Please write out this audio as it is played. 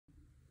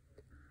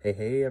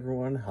Hey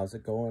everyone, how's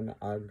it going?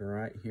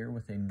 Right here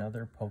with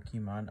another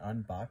Pokemon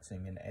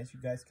unboxing, and as you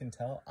guys can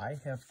tell, I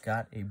have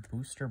got a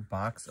booster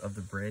box of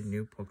the brand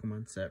new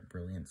Pokemon set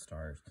Brilliant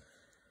Stars.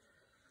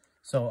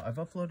 So I've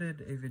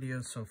uploaded a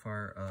video so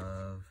far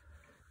of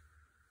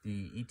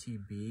the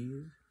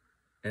ETBs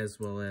as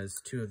well as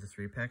 2 of the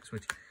 3 packs,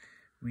 which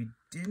we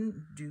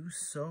didn't do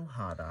so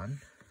hot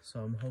on.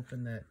 So I'm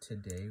hoping that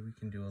today we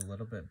can do a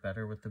little bit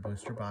better with the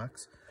booster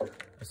box.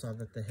 I saw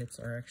that the hits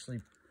are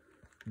actually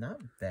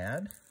not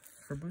bad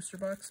for booster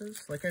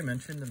boxes. Like I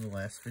mentioned in the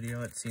last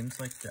video, it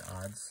seems like the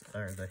odds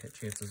or the hit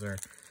chances are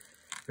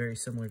very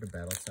similar to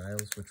battle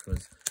styles, which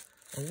was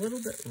a little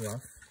bit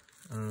rough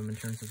in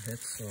terms of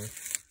hits. So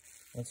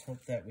let's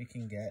hope that we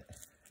can get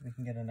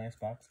a nice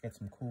box, get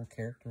some cool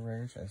character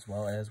rares, as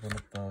well as one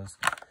of those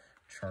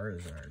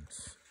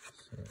Charizards.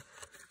 So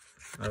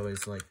I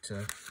always like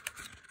to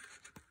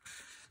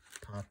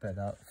pop it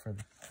up for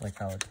like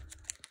how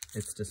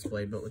it's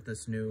displayed, but with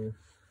this new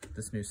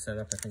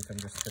setup, I think I'm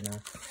just gonna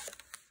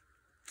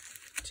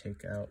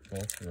take out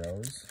both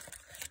rows,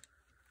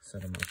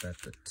 set them up at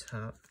the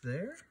top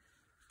there.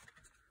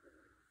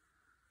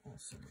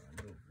 Also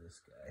gonna move this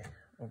guy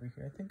over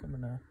here. I think I'm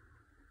gonna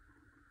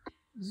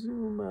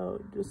zoom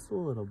out just a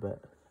little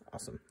bit.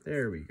 Awesome,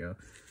 there we go.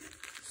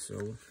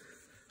 So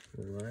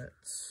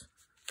let's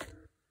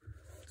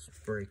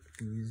break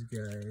these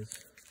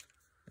guys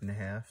in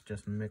half,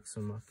 just mix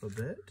them up a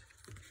bit.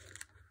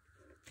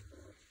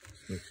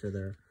 Just make sure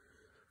they're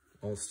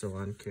all still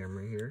on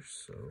camera here.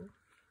 So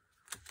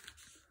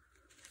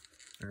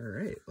all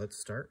right, let's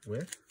start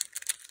with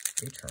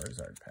a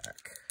Charizard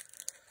pack.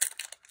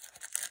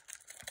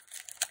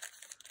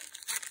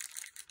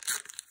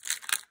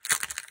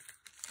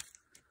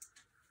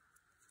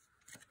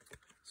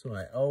 So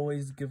I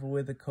always give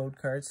away the code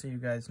card, so you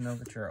guys know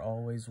that you're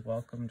always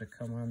welcome to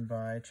come on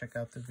by, check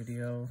out the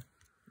video,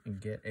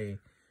 and get a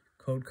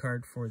code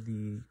card for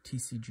the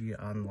TCG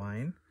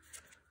online.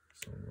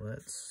 So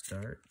let's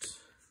start.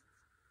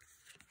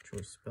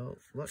 Choice spell: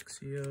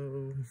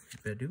 Luxio,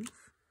 Bidoof,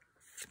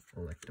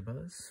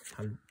 Electabuzz,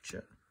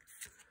 Halucha,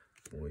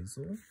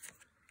 Boizel,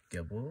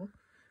 Gibble,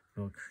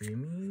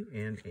 Milcreamy,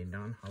 and a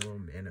non-hollow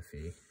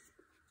Manaphy.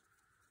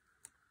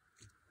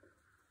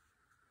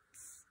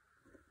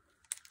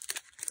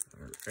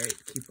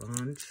 Alright, keep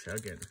on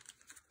chugging.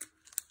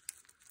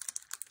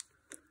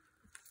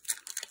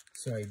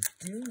 So I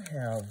do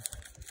have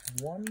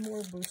one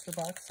more booster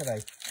box that I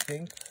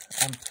think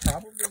I'm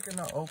probably going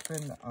to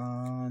open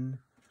on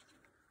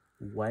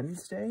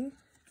Wednesday,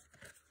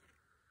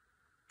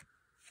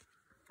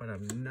 but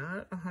I'm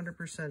not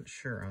 100%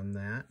 sure on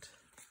that.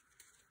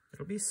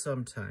 It'll be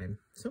sometime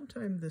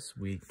this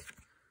week.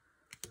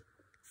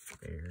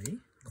 Berry,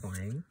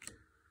 Clang,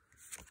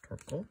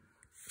 Torkoal,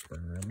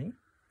 Burnremy,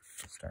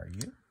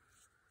 Staryu,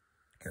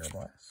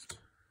 Carablast,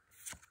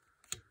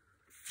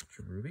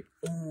 Cherubi.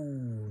 Oh,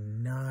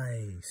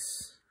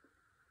 nice.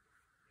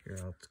 Here,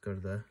 I'll go to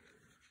the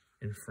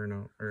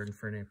Inferno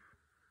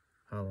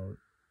Hollow.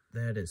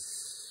 That is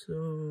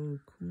so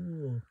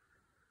cool.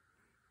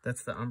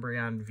 That's the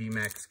Umbreon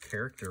VMAX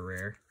character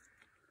rare.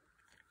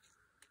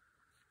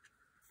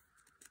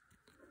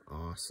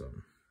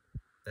 Awesome.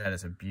 That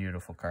is a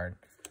beautiful card.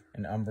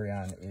 And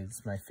Umbreon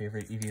is my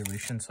favorite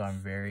evolution, so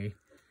I'm very,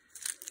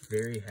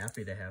 very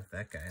happy to have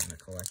that guy in the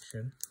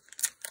collection.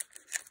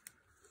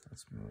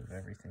 Let's move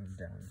everything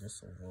down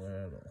just a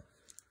little.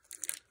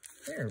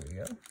 There we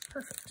go.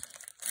 Perfect.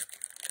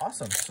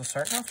 Awesome. So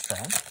starting off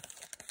strong.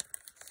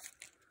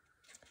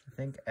 I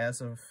think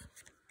as of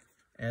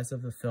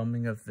the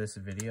filming of this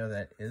video,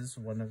 that is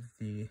one of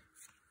the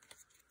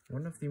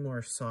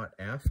more sought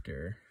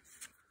after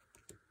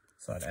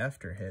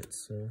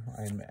hits. So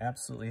I'm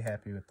absolutely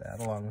happy with that,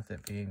 along with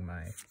it being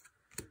my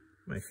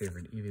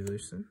favorite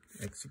evolution.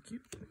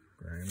 Execute,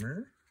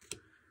 Grimer,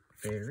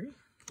 Fairy,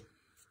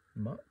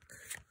 Muck,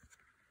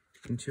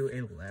 into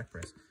a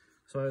Lapras.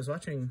 So I was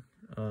watching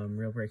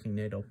Real Breaking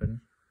Nate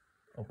open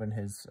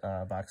his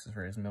boxes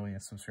for his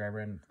 1,000,000th subscriber,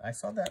 and I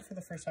saw that for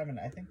the first time, and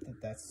I think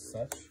that that's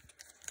such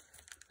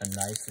a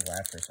nice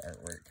Lapras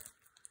artwork.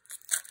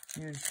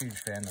 Huge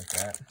fan of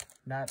that.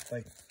 Not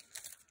like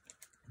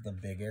the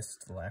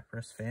biggest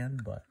Lapras fan,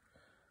 but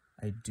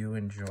I do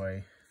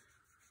enjoy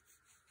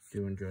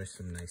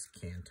some nice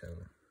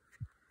Kanto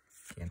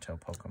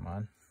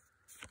Pokemon.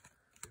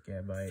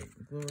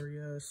 Gabite,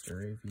 Gloria,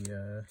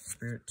 Staravia,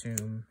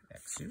 Spiritomb,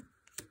 Exu,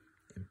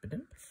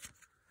 Impidimp,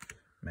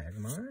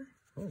 Magmar,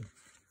 oh,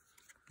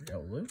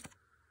 Riolu,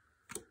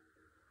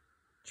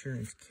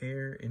 Cheering's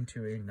Care,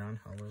 into a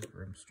non-hollow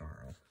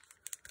Grimmsnarl.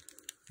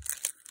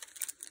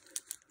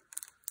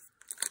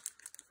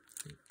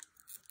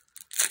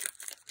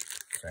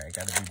 Sorry, I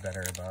gotta be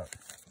better about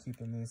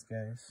keeping these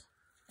guys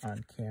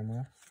on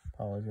camera.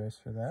 Apologize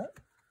for that.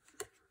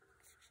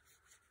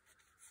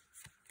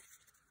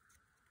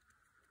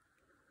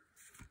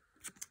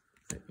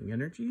 Lightning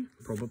Energy,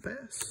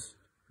 Probopass,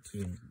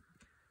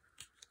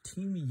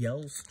 Team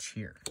Yell's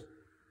Cheer,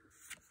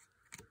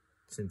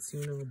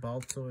 Cincino,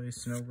 Baltoy,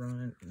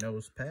 Snorunt,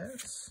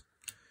 Nosepass,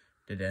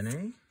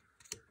 Dedenne,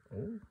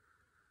 oh,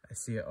 I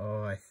see it.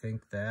 Oh, I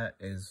think that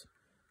is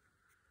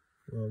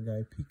little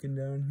guy peeking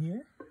down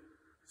here.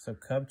 So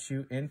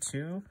Cubchoo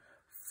into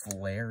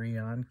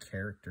Flareon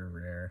character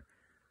rare.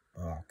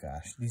 Oh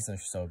gosh, these are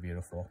so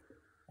beautiful.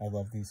 I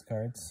love these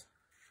cards.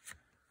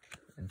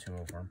 Into a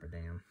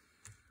Wormadam.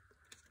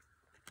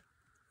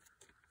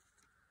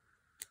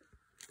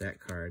 That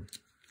card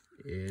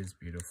is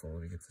beautiful.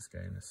 Let me get this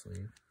guy in the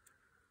sleeve.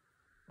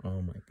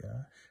 Oh my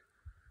gosh.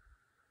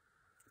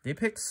 They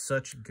picked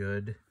such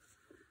good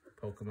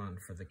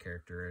Pokemon for the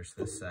character rares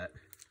this set.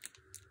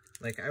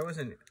 Like, I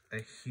wasn't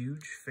a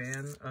huge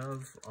fan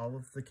of all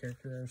of the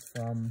character rares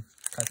from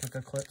Cosmic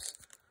Eclipse,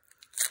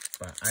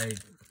 but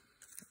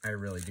I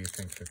really do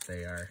think that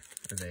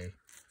they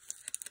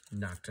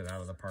knocked it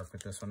out of the park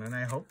with this one, and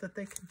I hope that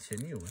they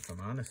continue with them,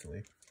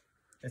 honestly.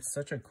 It's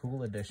such a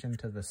cool addition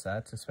to the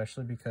sets,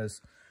 especially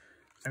because,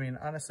 I mean,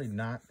 honestly,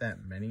 not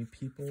that many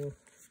people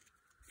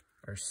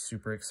are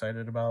super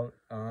excited about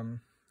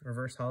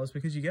reverse hollows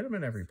because you get them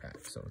in every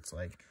pack, so it's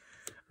like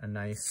a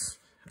nice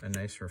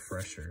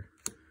refresher.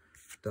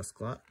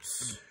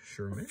 Dusclops,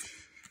 Shroomish,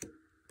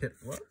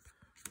 Piplup,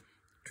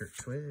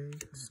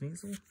 Turtwig,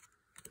 Sneasel,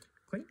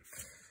 Clink,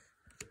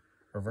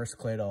 Reverse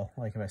Claydol,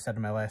 like I said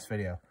in my last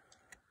video.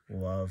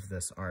 Love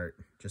this art.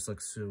 Just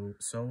looks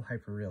so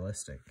hyper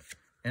realistic.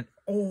 And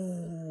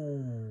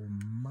oh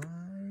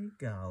my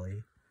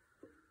golly,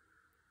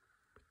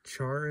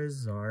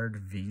 Charizard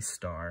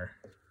V-Star.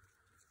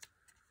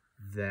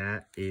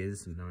 That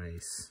is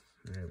nice.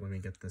 All right, let me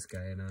get this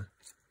guy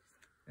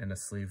in a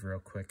sleeve real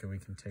quick and we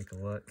can take a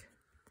look.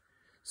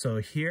 So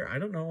here, I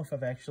don't know if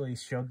I've actually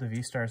showed the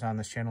V-Stars on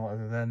this channel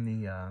other than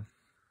the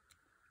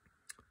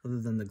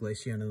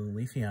Glaceon and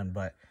the Leafeon,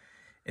 but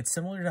it's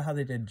similar to how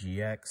they did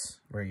GX,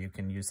 where you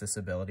can use this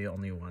ability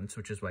only once,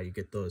 which is why you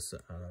get those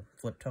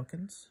flip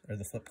tokens, or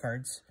the flip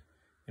cards,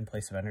 in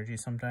place of energy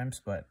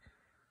sometimes, but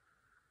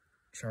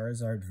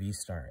Charizard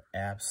V-Star,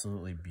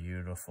 absolutely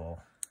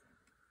beautiful.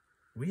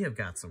 We have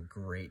got some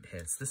great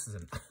hits. This is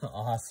an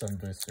awesome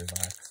booster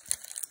box.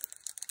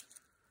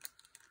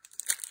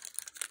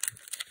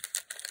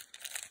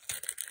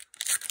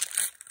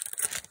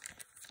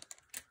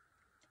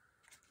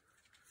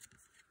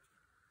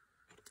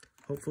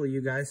 Hopefully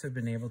you guys have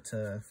been able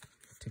to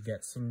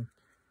get some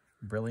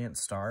Brilliant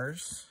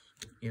Stars,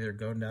 either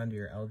going down to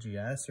your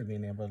LGS or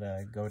being able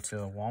to go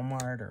to a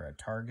Walmart or a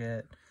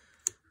Target,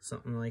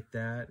 something like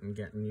that, and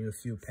getting you a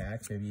few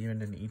packs, maybe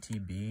even an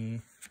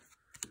ETB,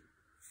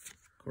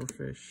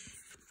 Corphish,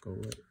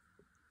 Golett,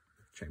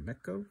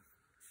 Chimecho,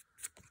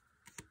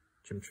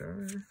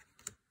 Chimchar,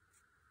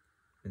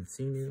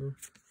 Mincinu,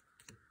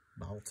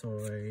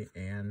 Baltoy,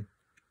 and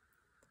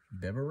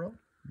Bibarel.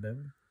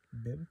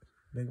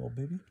 Big old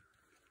baby.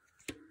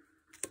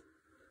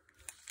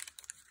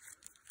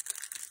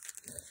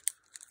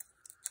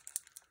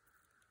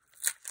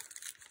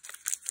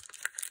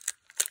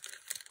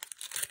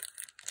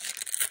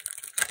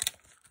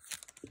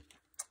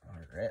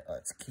 Alright,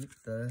 let's keep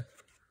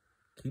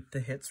the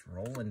hits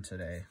rolling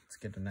today. Let's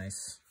get a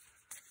nice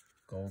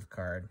gold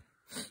card.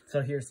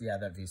 So here's,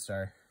 that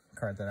V-Star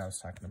card that I was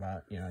talking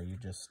about. You know, you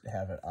just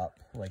have it up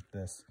like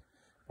this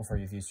before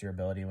you've used your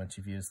ability. Once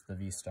you've used the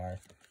V-Star,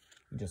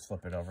 you just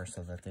flip it over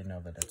so that they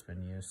know that it's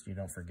been used. You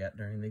don't forget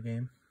during the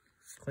game.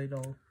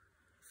 Claydol,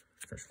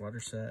 Freshwater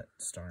Set,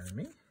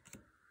 Starmie,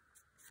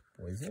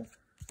 Boizel,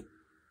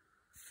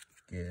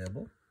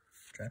 Gibble,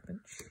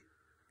 Trapinch,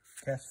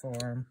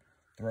 Castform,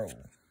 Throw,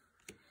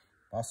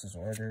 Boss's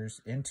Orders,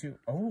 into,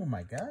 oh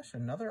my gosh,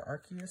 another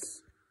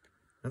Arceus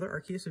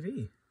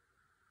V.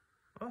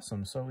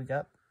 Awesome. So we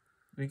got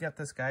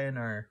this guy in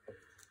our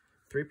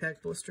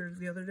 3-pack blister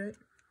the other day.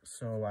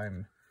 So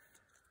I'm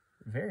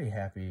very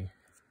happy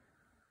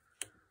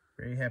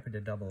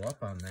to double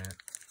up on that.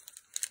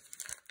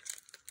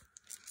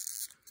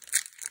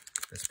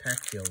 This pack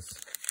feels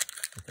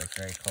like it's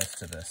very close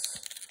to this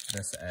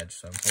edge,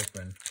 so I'm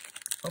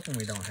hoping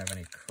we don't have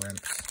any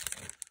crimps.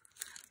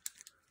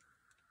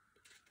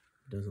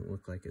 Doesn't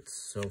look like it's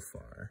so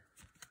far.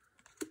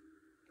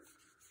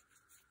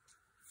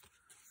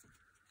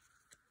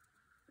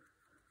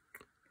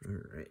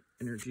 Alright,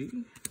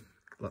 Energy,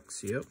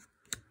 Luxio,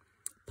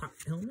 Pop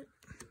Helmet,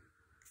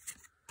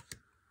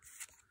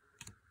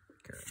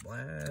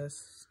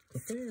 Carablast,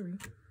 Clefairy,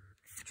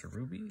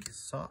 Cherubi,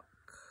 Sock,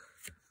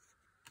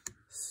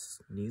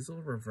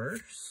 Sneasel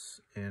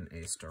Reverse, and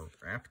a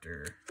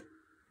Staraptor.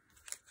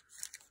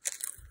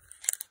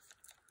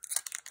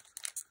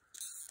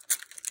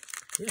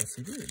 Yeah,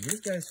 see, these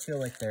guys feel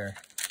like they're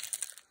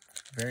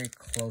very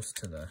close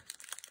to the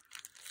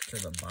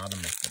bottom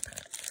of the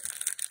pack.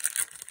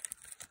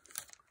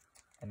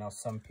 I know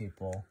some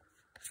people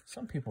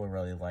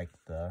really like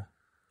the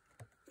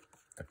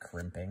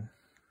crimping.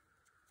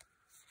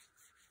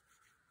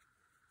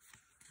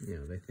 You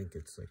know, they think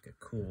it's like a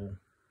cool,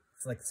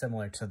 it's like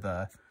similar to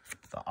the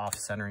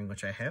off-centering,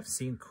 which I have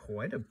seen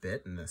quite a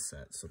bit in this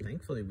set. So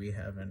thankfully we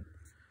haven't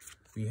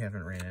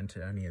ran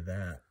into any of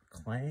that.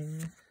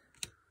 Clang,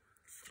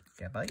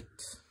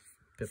 Gabite,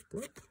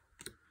 Piplup,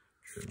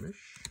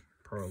 Shroomish,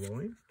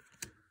 Purloin,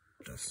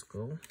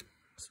 Duskull,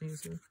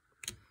 Sneasel,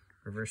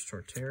 Reverse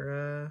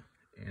Torterra,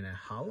 and a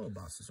Hollow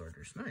Boss's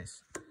Orders.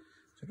 Nice. So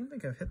I don't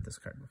think I've hit this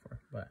card before,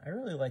 but I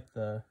really like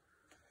the,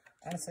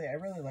 honestly, I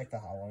really like the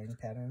hollowing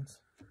patterns.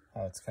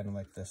 How it's kind of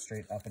like the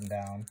straight up and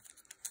down,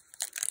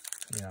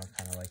 you know,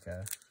 kind of like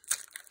a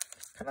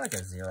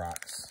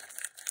Xerox.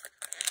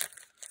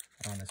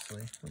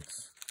 Honestly,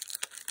 let's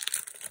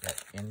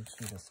get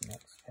into this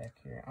next pack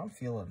here. I'm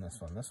feeling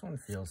this one. This one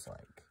feels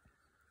like,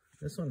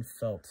 this one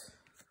felt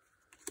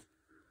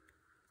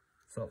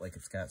like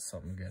it's got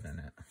something good in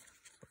it.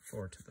 So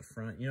forward to the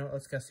front. You know what,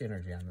 let's guess the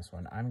energy on this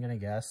one. I'm going to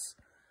guess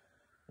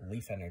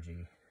Leaf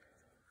Energy.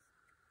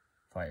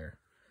 Fire.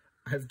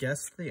 I've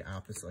guessed the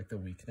opposite, like the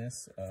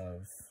weakness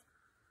of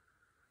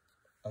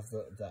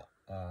the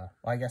well,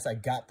 I guess I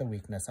got the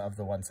weakness of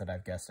the ones that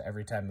I've guessed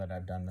every time that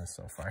I've done this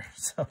so far.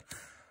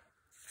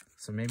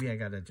 So maybe I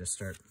gotta just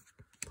start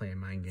playing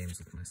mind games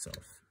with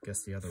myself.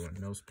 Guess the other one.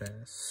 Nose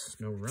Pass,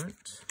 No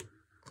Runt,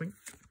 Clink,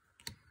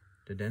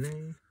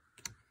 Dedenne,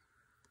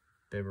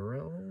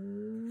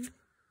 Bibarel,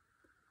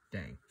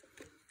 dang,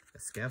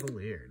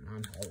 Escavalier,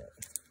 non-hollow.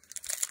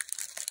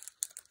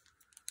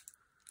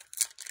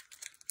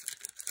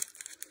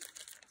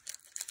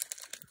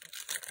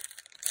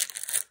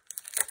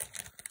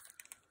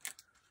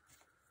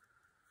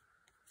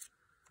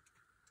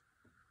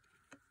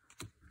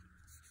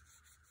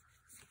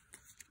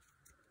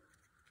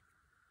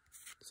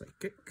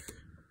 Psychic,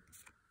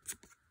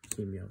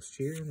 Kemeo's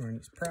Cheer,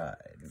 Marnie's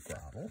Pride,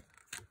 Grovel,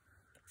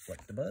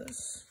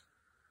 Flectibuzz,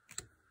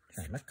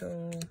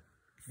 Chimecho,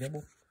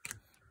 Gibble,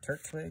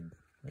 Turtwig,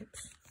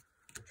 oops,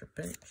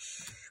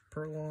 Trapinch,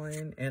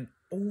 Purloin, and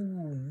oh,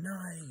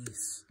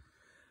 nice!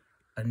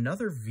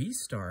 Another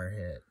V-Star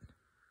hit.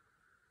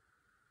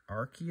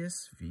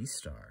 Arceus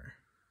V-Star.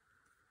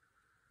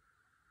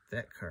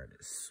 That card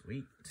is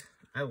sweet.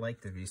 I like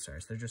the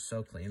V-Stars. They're just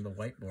so clean. The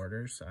white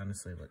borders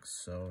honestly look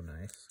so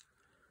nice.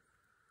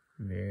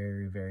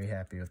 Very, very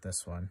happy with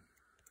this one.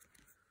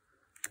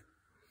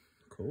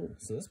 Cool.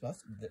 So this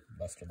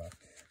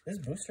this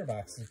booster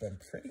box has been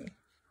pretty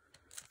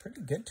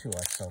good to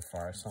us so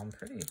far. So I'm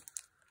pretty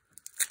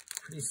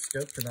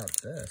stoked about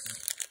this.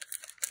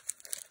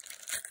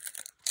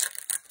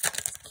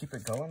 Keep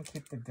it going.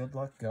 Keep the good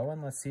luck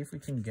going. Let's see if we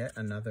can get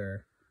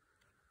another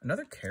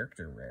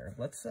character rare.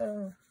 Let's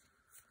go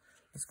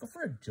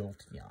for a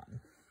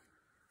Jolteon.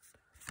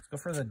 Let's go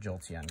for the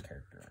Jolteon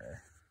character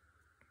rare.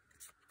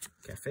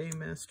 Cafe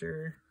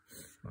Master,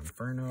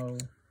 Monferno,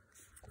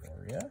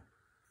 Gloria,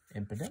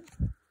 Impidimp,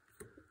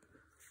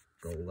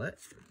 Golett,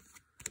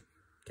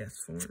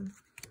 Castform,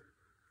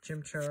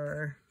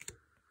 Chimchar,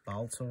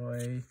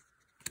 Baltoy,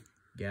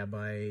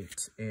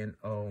 Gabite, and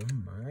oh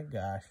my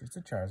gosh, it's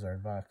a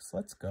Charizard box.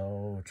 Let's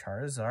go,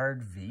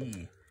 Charizard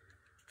V.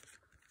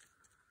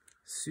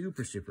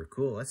 Super, super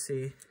cool. Let's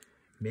see.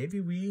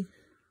 Maybe we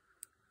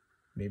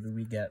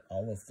get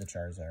all of the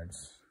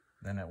Charizards.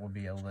 Then it will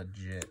be a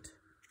legit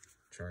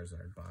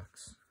Charizard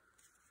box.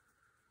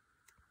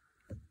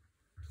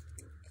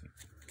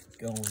 Keep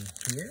going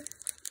here.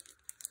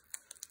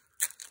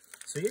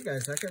 So yeah,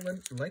 guys, like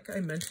I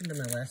mentioned in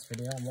my last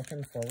video, I'm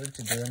looking forward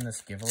to doing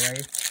this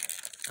giveaway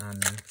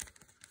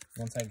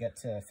once I get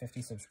to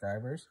 50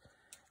 subscribers.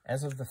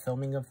 As of the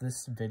filming of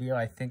this video,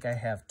 I think I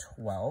have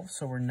 12,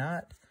 so we're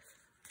not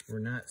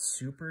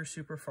super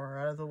far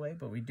out of the way,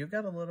 but we do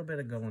got a little bit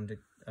of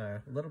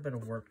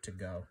work to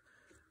go.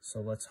 So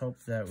let's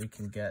hope that we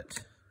can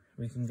get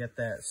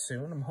that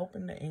soon. I'm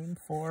hoping to aim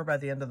for by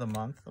the end of the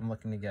month. I'm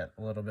looking to get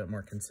a little bit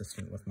more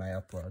consistent with my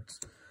uploads.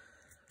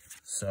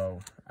 So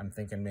I'm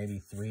thinking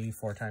maybe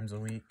 3-4 times a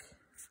week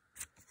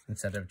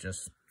instead of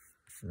just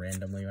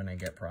randomly when I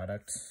get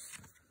products.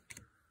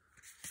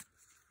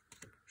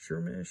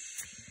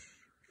 Shermish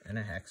and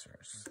a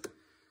Haxorus.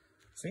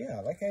 So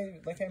yeah, like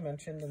I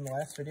mentioned in the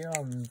last video,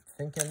 I'm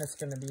thinking it's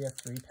going to be a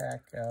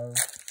 3-pack of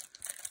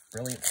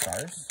Brilliant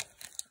Stars,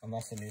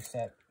 unless a new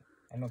set.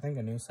 I don't think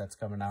a new set's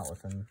coming out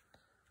within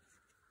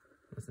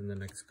the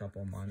next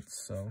couple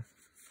months, so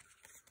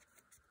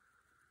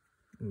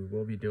we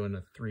will be doing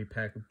a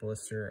 3-pack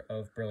blister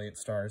of Brilliant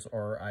Stars,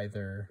 or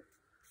either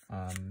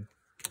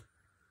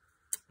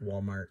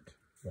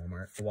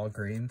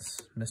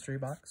Walgreens mystery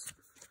box.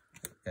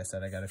 Like I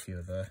said, I got a few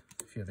of the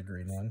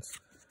green ones.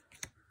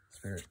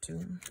 Spirit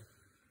Tomb,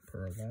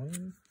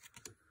 Purloin,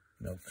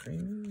 Milk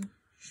Creamy,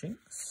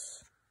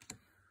 Shinx,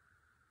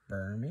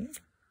 Burmy,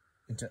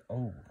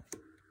 oh,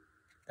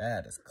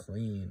 that is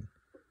clean.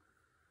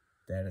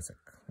 That is a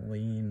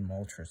clean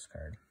Moltres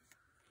card.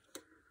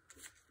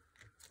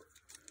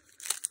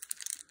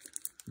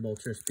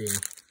 Moltres being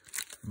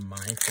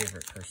my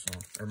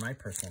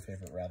personal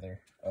favorite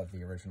rather, of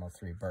the original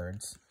 3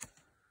 birds.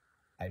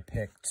 I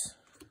picked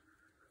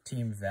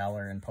Team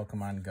Valor in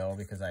Pokemon Go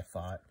because I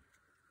thought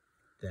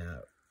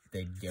that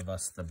they'd give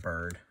us the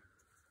bird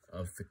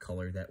of the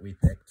color that we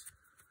picked.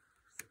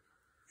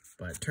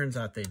 But it turns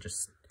out they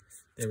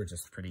were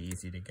just pretty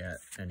easy to get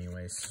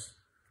anyways.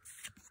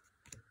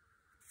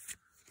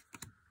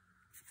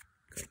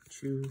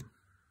 Pikachu,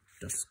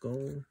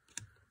 Duskull,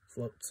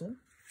 Floatzel,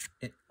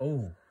 and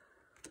oh,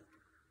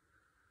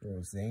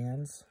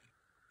 Roseanne's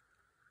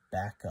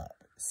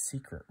Backup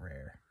Secret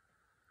Rare.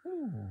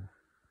 Ooh.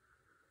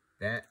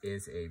 That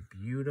is a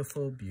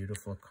beautiful,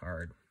 beautiful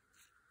card.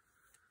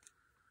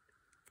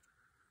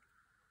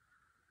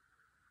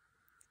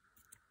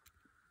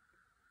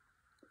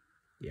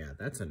 Yeah,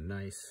 that's a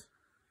nice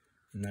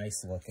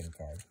looking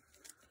card.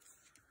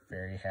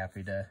 Very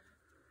happy to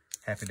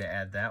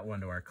add that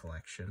one to our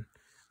collection.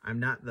 I'm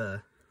not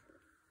the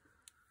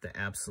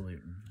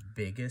absolute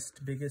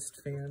biggest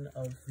fan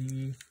of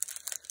the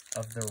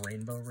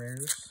rainbow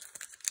rares,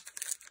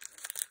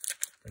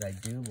 but I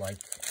do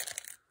like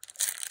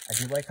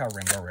how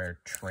rainbow rare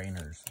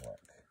trainers look.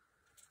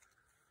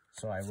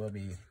 So I will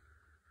be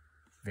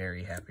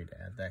very happy to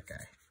add that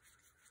guy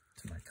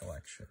to my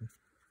collection.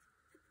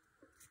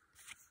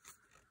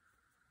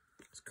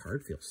 This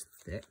card feels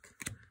thick.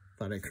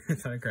 Thought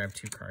I grabbed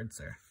 2 cards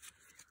there.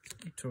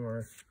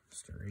 Executor,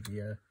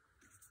 Staravia,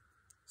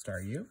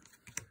 Staryu,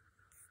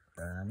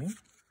 Burmy,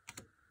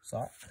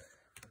 Sock,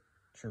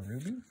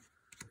 Cherubi,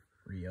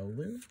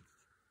 Riolu,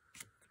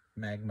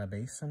 Magma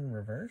Basin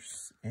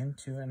Reverse,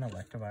 into an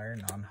Electivire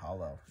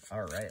non-holo.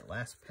 Alright,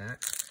 last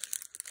pack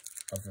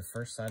of the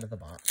first side of the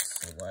box.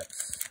 So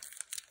let's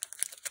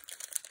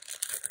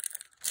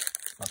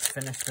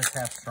finish this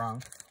half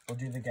strong. We'll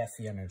do the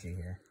guessy energy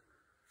here.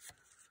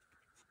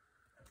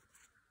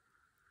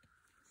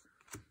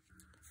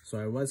 So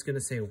I was going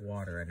to say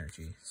water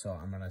energy, so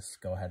I'm going to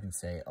go ahead and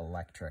say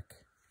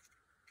electric.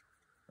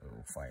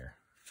 Oh, fire.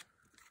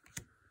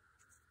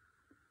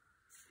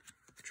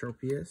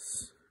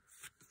 Tropius,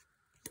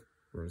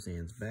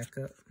 Roseanne's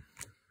Backup,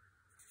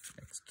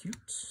 Execute,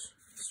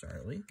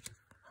 Starly,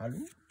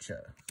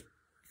 Halucha,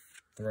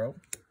 Throw,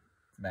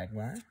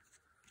 Magmar,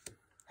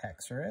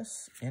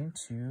 Haxorus,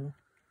 into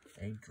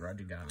a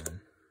Druddigon.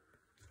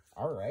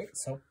 Alright,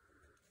 so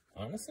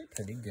honestly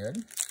pretty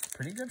good.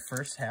 Pretty good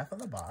first half of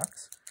the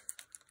box.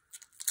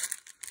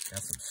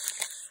 Got some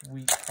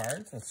sweet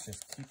cards. Let's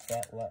just keep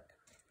that luck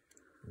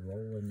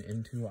rolling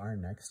into our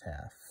next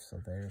half. So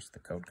there's the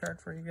code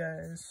card for you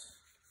guys.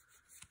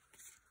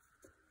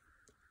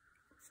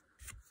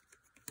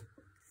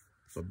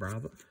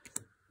 Vibrava,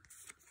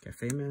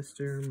 Cafe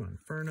Master,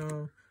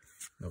 Monferno,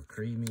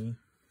 Milcreamy,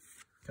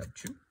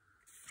 Cubchoo,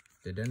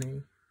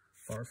 Dedenne,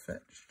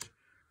 Farfetch'd,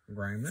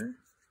 Grimer,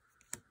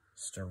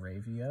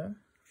 Staravia,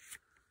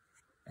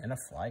 and a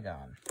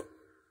Flygon.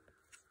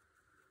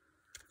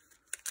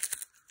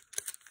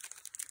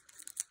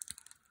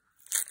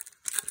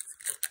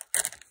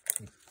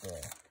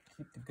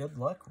 Keep the good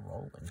luck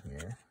rolling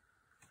here.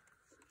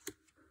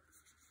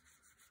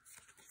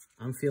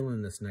 I'm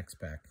feeling this next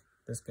pack.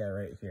 This guy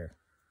right here.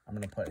 I'm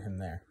going to put him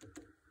there.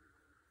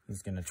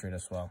 He's going to treat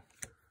us well.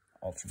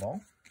 Ultra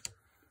Ball,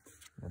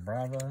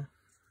 Vibrava,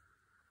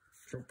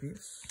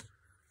 Tropius,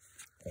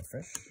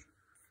 Goldfish,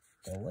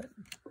 Bullet,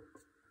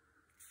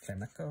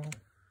 Chemico,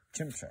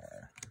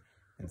 Chimchar,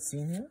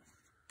 Encino,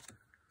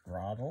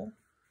 Groddle,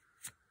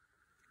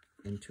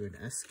 into an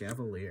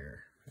Escavalier.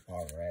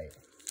 Alright.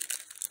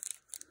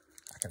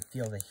 I can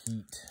feel the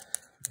heat.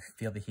 I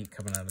feel the heat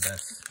coming out of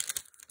this.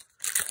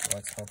 So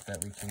let's hope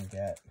that we can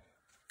get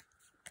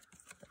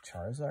a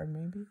Charizard,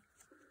 maybe?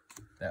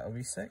 That would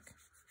be sick.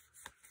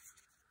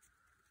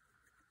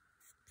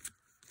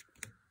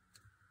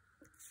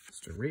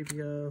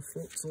 Staravia,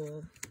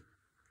 Floatzel,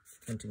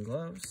 Hunting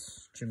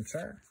Gloves,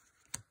 Chimchar,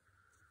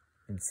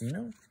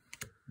 Encino,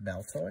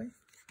 Baltoy,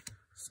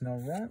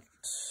 Snorunt,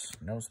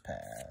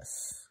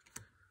 Nosepass,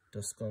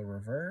 Duskull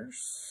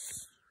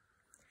Reverse,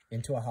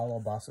 into a holo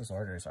Boss's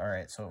Orders.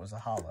 Alright, so it was a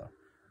holo.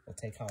 We'll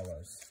take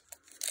holos.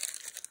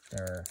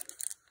 They're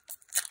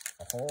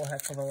a whole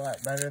heck of a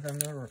lot better than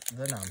the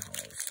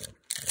non-holos, so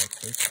we'll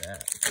take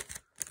that.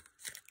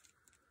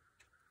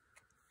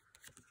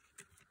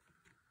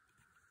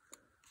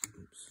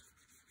 Oops.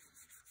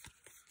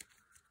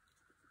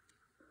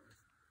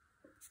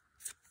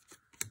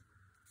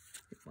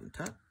 Hit one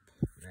top.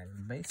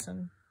 Magma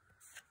Basin,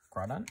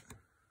 Groudon,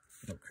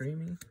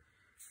 Milcreamy,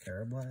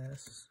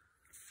 Carablast,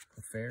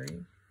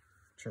 Clefairy,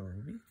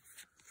 Cherubi,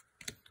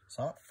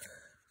 Sock,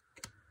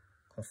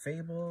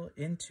 Clefable,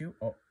 into,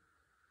 oh.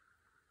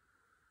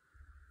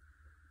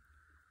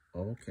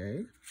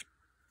 Okay.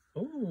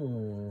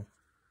 Ooh.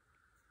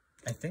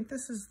 I think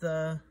this is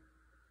the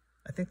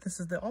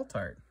alt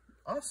art.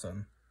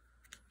 Awesome.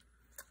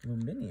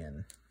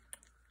 Luminion.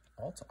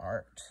 Alt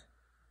art.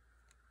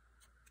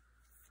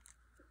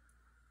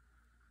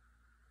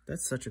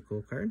 That's such a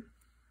cool card.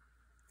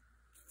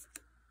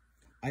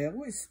 I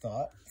always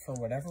thought, for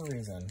whatever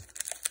reason,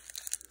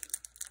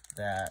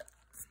 that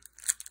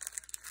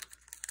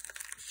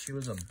she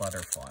was a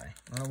butterfly.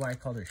 I don't know why I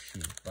called her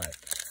she, but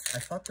I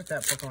thought that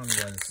Pokemon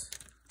was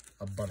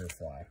a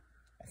butterfly.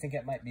 I think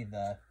it might be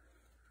the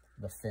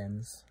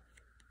fins.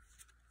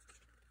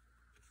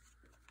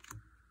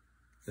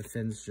 The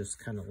fins just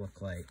kind of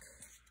look like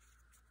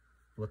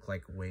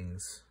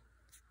wings.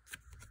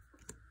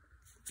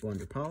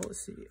 Wonder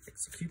Policy,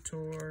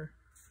 Executor,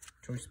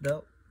 Choice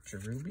Belt,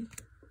 Cherubi,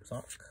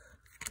 Sock,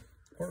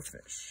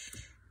 Corphish,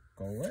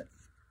 Golett,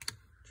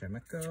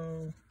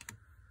 Chemico,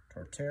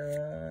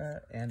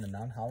 Torterra, and a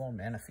non-hollow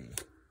Manaphy.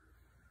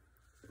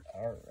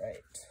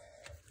 Alright.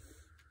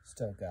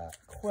 Still got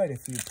quite a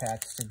few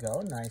packs to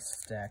go. Nice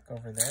stack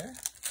over there.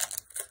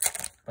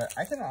 But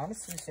I can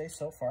honestly say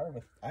so far,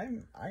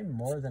 I'm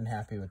more than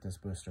happy with this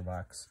booster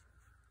box.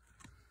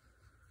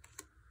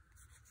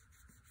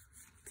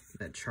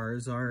 That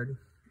Charizard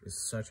is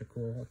such a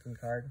cool looking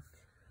card.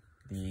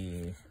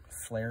 The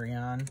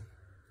Flareon,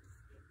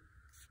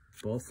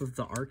 both of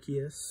the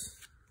Arceus.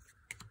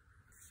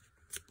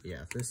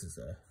 Yeah, this is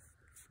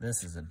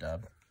a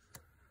dub.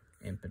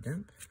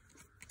 Impidimp,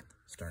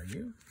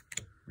 Staryu,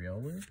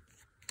 Riolu,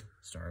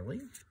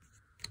 Starly,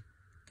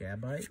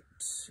 Gabite,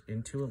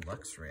 into a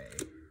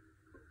Luxray.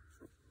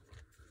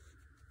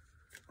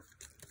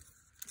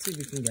 Let's see if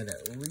we can get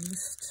at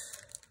least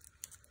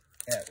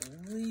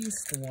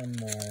one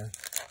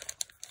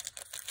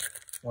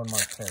more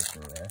character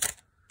rare.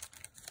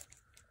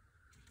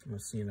 We're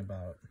seeing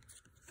about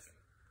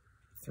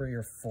 3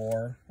 or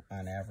 4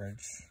 on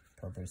average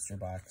per booster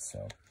box,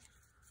 so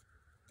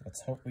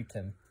let's hope we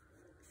can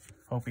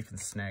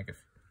snag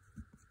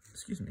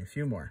a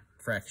few more.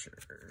 Fracture,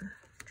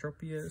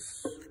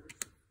 Tropius,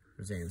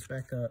 Roseanne's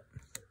Backup,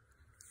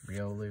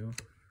 Riolu,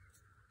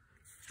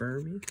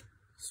 Burmy,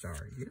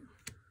 Staryu,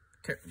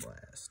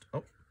 Blast.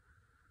 Oh,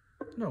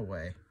 no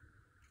way.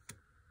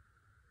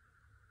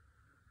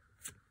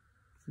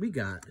 We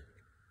got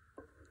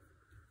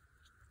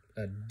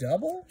a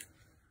double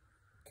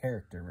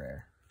character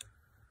rare.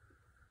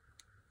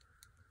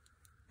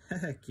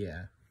 Heck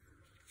yeah.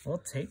 We'll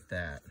take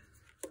that.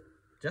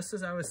 Just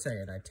as I was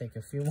saying, I'd take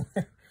a few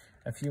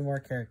more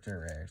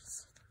character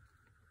rares.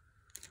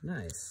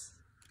 Nice.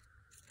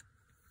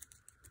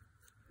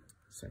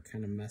 So I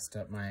kind of messed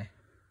up my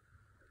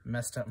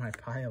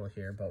pile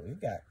here, but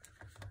we've got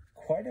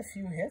quite a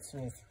few hits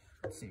with,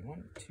 let's see,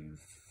 1, 2,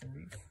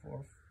 3,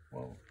 4,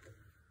 whoa.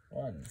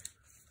 1,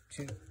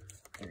 2,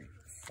 3,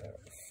 4,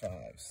 5,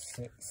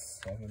 6,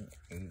 7,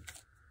 8,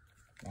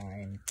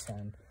 9,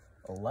 10,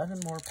 11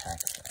 more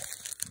packs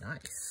left.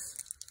 Nice.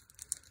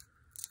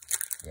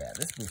 Yeah,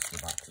 this booster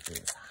box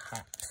is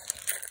hot.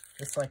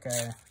 Just like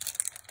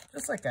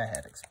I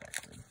had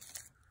expected.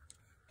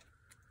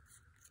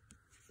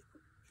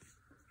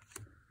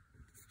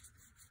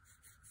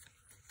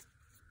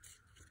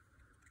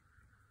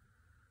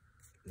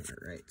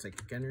 Alright,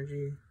 Psychic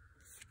Energy,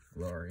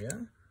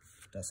 Gloria,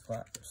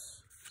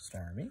 Dusclops,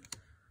 Starmie,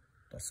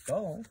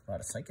 Duskull, a lot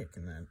of Psychic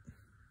in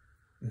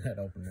that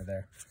opener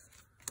there.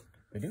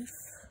 Bidoof,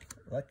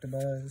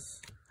 Electabuzz,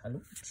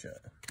 Hawlucha,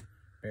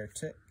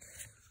 Beartic,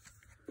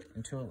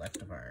 into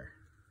Electivire.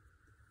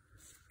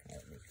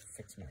 Let me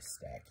fix my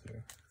stack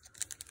here.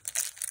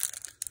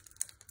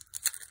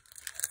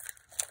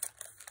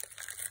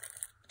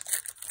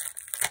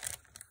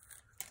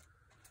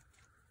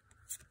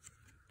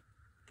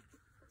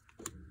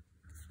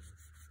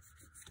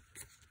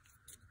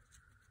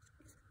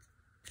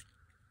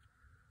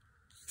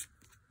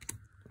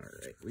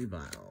 Alright,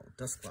 Weavile,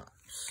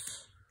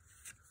 Dusclops,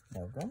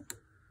 Morgul,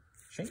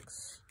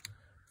 Shinx,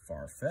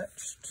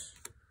 Farfetch'd,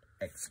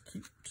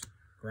 Execute,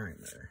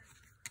 Grimer,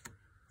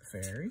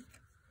 Fairy,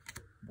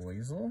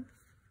 Boizel,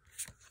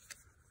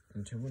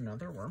 into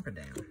another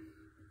Wormadam.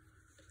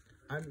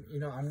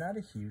 I'm not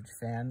a huge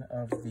fan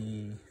of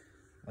the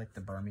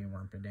Burmy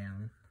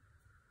Wormadam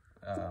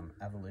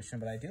evolution,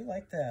 but I do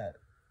like that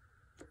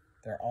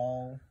they're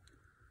all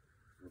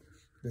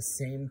the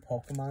same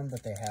Pokemon,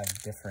 but they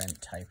have different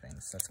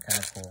typings. That's kind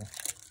of cool.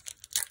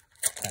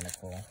 Kind of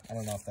cool. I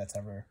don't know if that's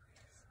ever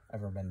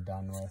been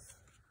done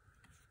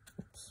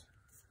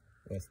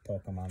with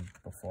Pokemon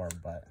before,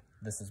 but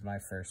this is my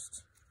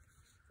first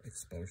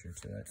exposure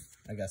to it.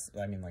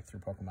 I mean like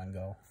through Pokemon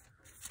Go.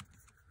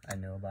 I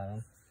knew about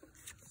them.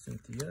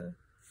 Cynthia,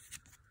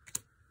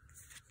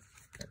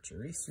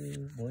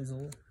 Pachirisu,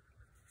 Boizel,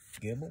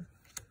 Gibble,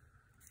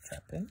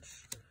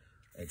 Trapinch,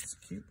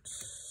 Execute,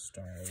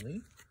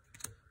 Starly,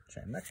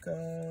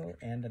 Chimecho,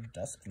 and a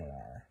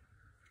Dusknoir.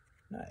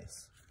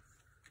 Nice.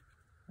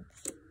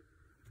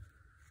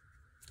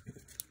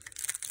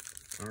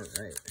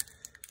 Alright.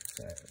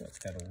 So it's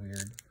got a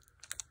weird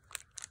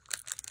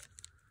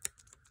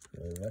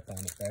little lip on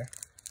it there.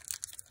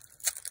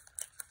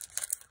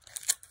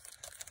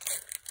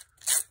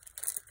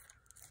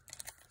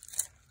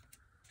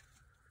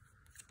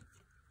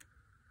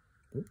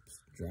 Oops,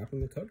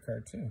 dropping the code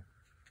card too.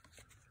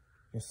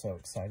 Just so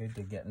excited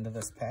to get into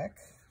this pack.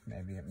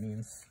 Maybe it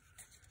means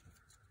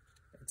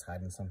it's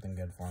hiding something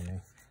good for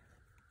me.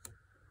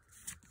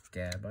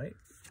 Gabite,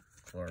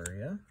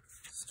 Gloria,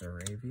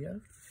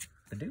 Staravia,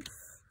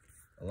 Bidoof,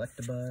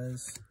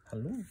 Electabuzz,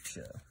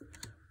 Hawlucha,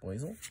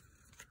 Boizel,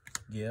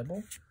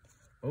 Gibble.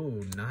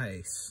 Oh,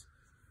 nice.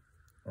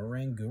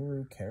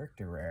 Oranguru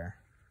character rare.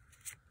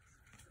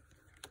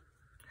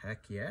 Heck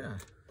yeah.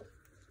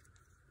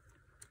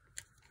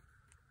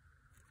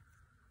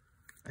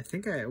 I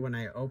think when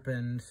I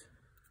opened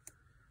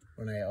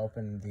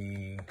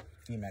the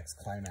VMAX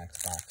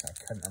Climax box, I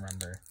couldn't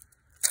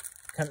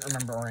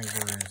remember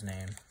Oranguru's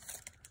name.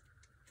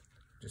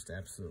 Just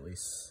absolutely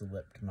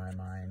slipped my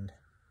mind.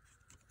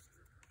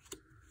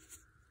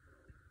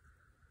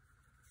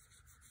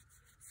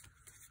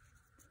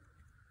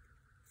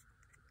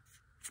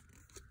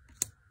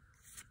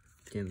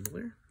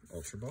 Kindler,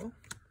 Ultra Ball,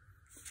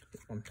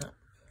 on top,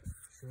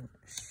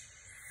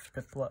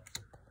 Piplup,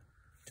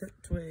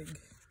 Turtwig,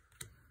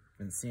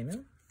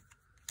 Vincino,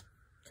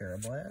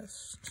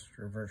 Carablast,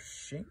 Reverse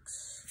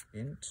Shinx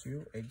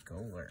into a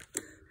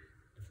Golurk.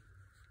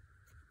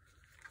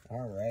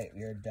 Alright,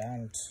 we are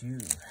down to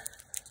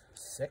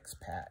 6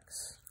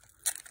 packs.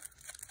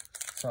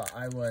 So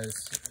I was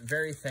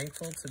very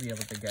thankful to be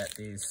able to get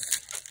these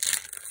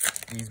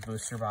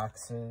booster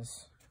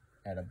boxes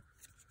at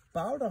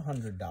about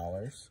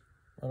 $100.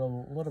 A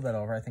little bit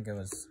over. I think it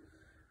was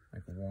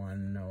like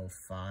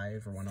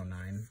 105 or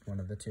 109, one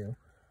of the two.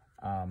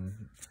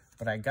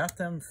 But I got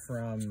them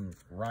from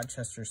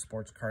Rochester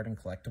Sports Card and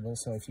Collectibles.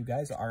 So if you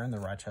guys are in the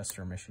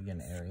Rochester,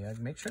 Michigan area,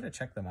 make sure to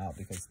check them out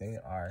because they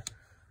are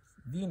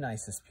the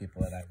nicest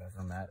people that I've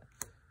ever met.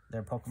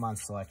 Their Pokemon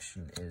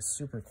selection is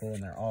super cool,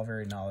 and they're all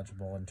very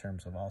knowledgeable in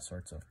terms of all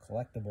sorts of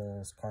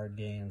collectibles, card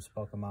games,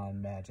 Pokemon,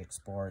 Magic,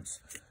 sports.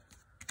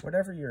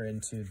 Whatever you're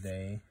into,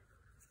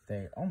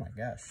 oh my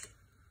gosh,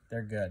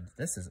 they're good.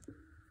 This is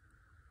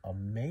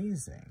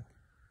amazing.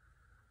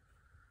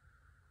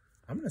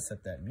 I'm gonna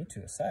set that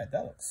Mewtwo aside.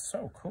 That looks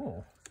so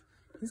cool.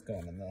 He's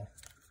going in the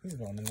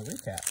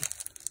recap.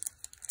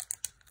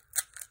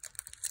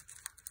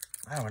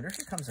 I wonder if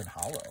he comes in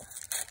hollow.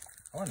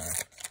 I wanna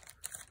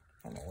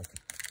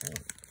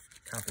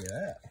copy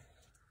that.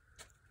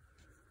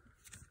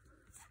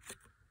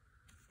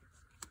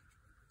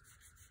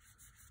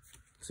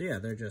 So yeah,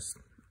 they're just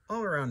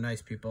all around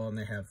nice people, and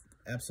they have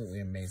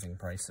absolutely amazing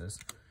prices.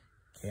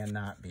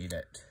 Cannot beat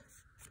it.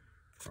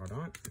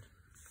 Crawdaunt,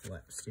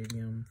 Lap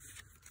Stadium,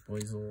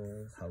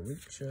 Boizel,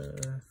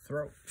 Hawlucha,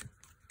 Throat,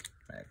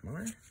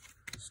 Magmar,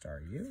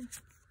 Staryu,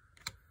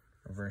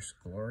 Reverse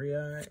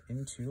Gloria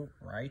into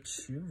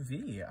Raichu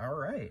V.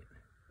 Alright.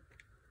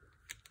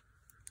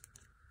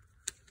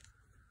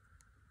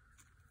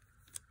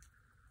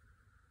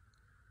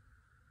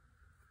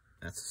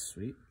 That's a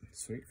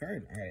sweet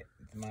card. Alright,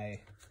 my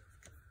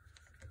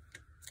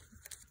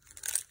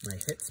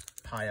hits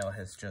pile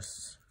has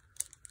just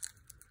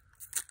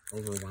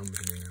overwhelmed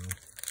me now.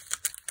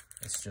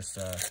 It's just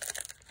a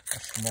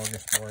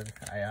smorgasbord.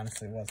 I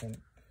honestly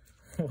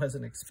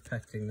wasn't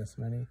expecting this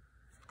many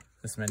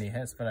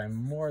hits, but I'm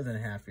more than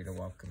happy to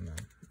welcome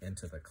them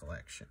into the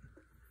collection.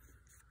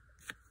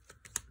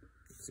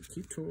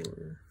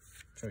 Executor,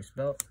 Choice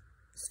Belt,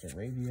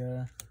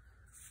 Staravia,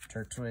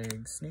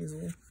 Turtwig,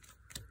 Sneasel,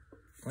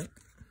 Blink,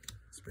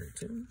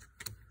 Spiritomb,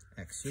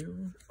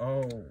 XU.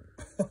 Oh,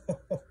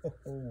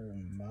 oh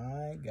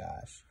my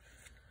gosh.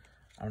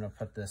 I'm going to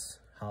put this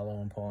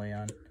Hollow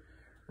Empoleon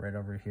right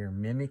over here.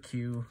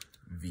 Mimikyu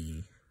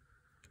V.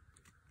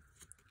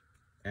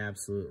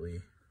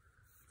 Absolutely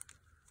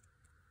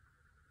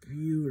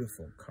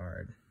beautiful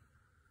card.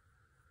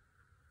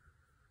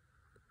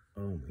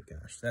 Oh my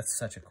gosh, that's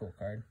such a cool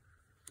card.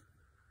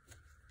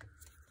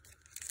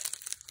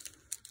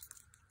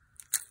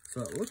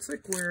 So it looks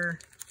like we're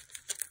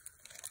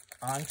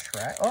on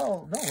track.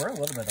 Oh no, we're a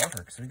little bit over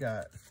because we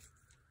got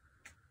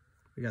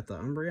the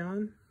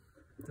Umbreon,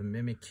 the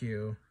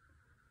Mimikyu,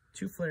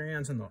 2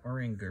 Flareons, and the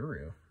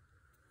Oranguru.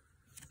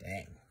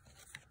 Dang,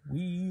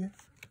 we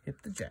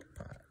hit the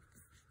jackpot.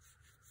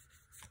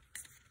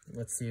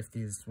 Let's see if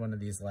one of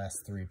these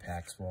last 3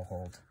 packs will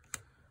hold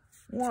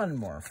one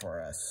more for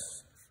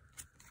us.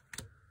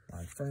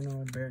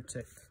 Inferno,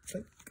 Beartick,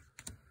 Click,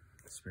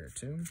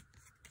 Spiritomb,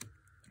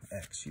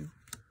 XU,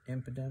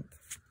 Impidimp,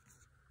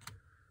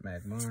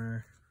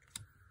 Magmar,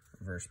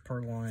 Reverse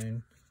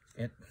Purloin.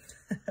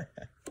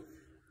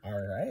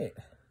 Alright.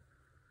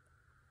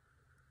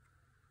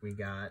 We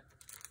got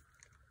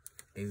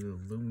a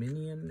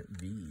Luminion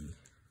V.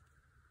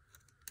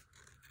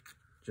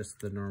 Just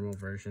the normal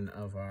version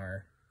of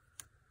our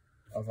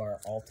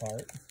alt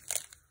art.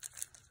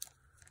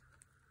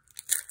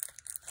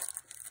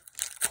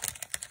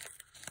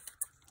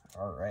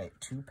 All right,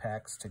 2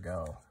 packs to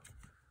go.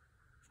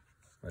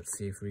 Let's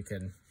see if we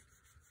can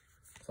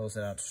close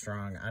it out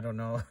strong. I don't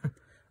know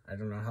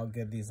how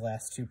good these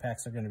last 2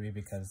 packs are going to be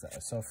because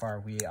so far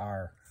we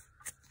are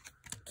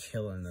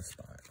killing this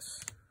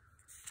box.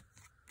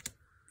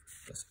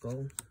 Let's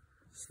go.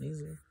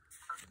 Sneasel,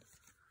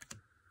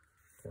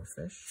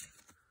 Corphish,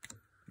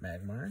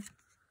 Magmar,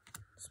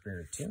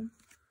 Spiritomb,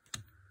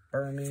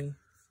 Burmy,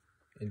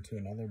 into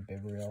another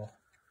Bibrial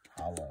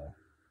Hollow.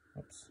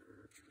 Oops.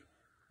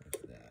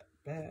 Put that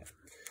back.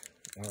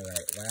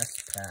 Alright,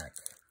 last pack.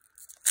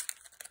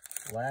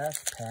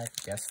 Last pack,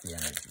 guess the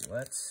energy.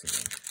 Let's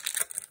see.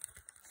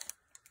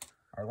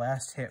 Our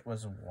last hit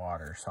was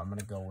water, so I'm going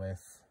to go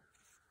with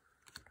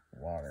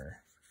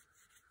water.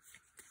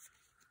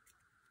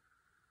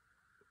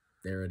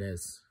 There it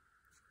is.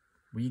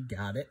 We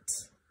got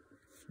it.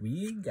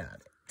 We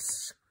got it.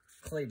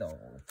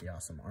 Claydol with the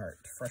awesome art.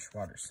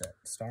 Freshwater set.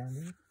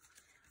 Starmie.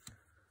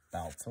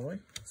 Baltoy.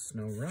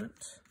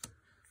 Snowrunt.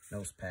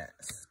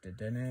 Nosepass.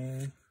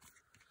 Dedenne.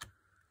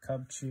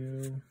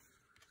 Cubchoo.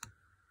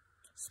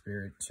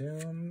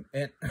 Spiritomb.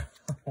 And,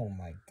 oh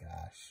my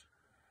gosh.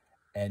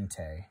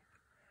 Entei.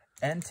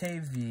 Entei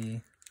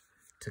V.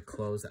 to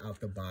close out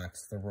the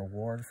box. The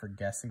reward for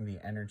guessing the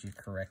energy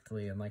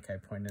correctly, and like I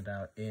pointed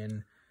out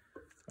in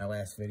my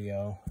last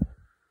video,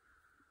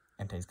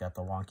 Entei's got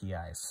the wonky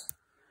eyes.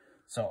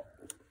 So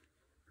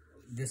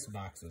this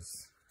box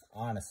is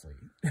honestly,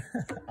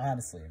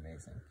 honestly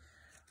amazing.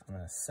 I'm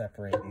going to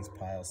separate these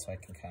piles so I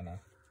can kind of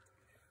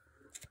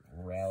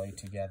rally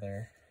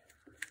together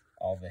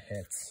all the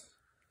hits,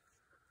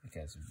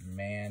 because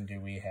man, do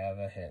we have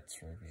a hits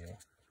review.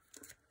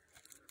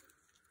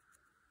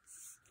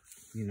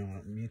 You know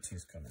what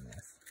Mewtwo's coming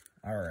with.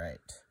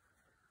 Alright,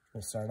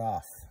 we'll start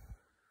off.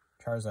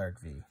 Charizard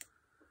V,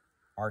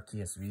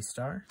 Arceus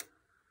V-Star,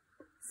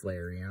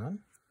 Flareon,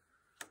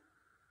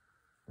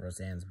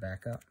 Roseanne's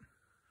backup,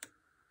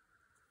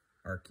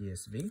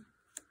 Arceus V,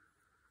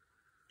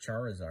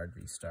 Charizard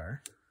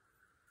V-Star,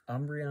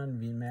 Umbreon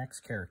VMAX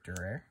character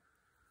rare,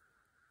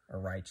 a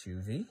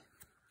Raichu V,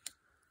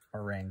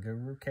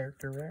 Oranguru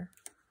character rare,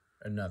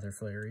 another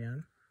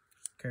Flareon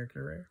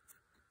character rare,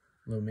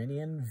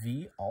 Luminion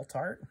V Alt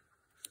Art,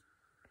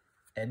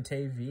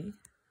 Entei V,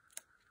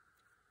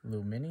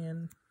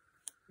 Luminion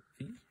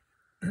V,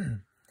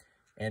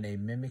 and a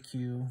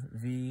Mimikyu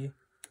V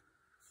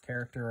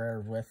character rare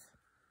with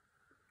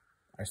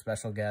our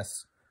special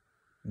guest,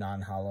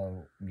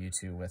 non-holo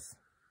Mewtwo with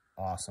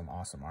awesome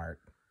art.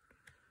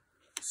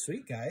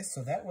 Sweet, guys.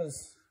 So that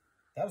was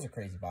a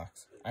crazy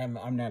box. I'm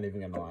not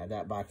even gonna lie,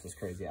 that box was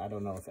crazy. I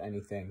don't know if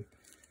anything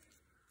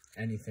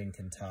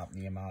can top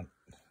the amount.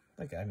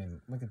 Like, I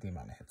mean, look at the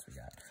amount of hits we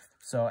got.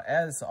 So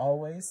as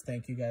always,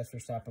 thank you guys for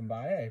stopping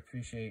by. I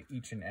appreciate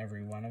each and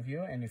every one of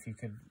you. And if you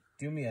could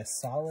do me a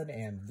solid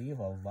and leave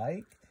a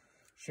like,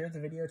 share the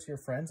video to your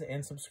friends,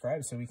 and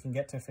subscribe so we can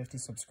get to 50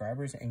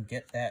 subscribers and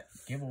get that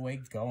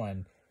giveaway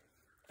going.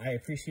 I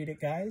appreciate it,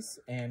 guys.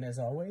 And as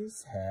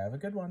always, have a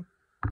good one.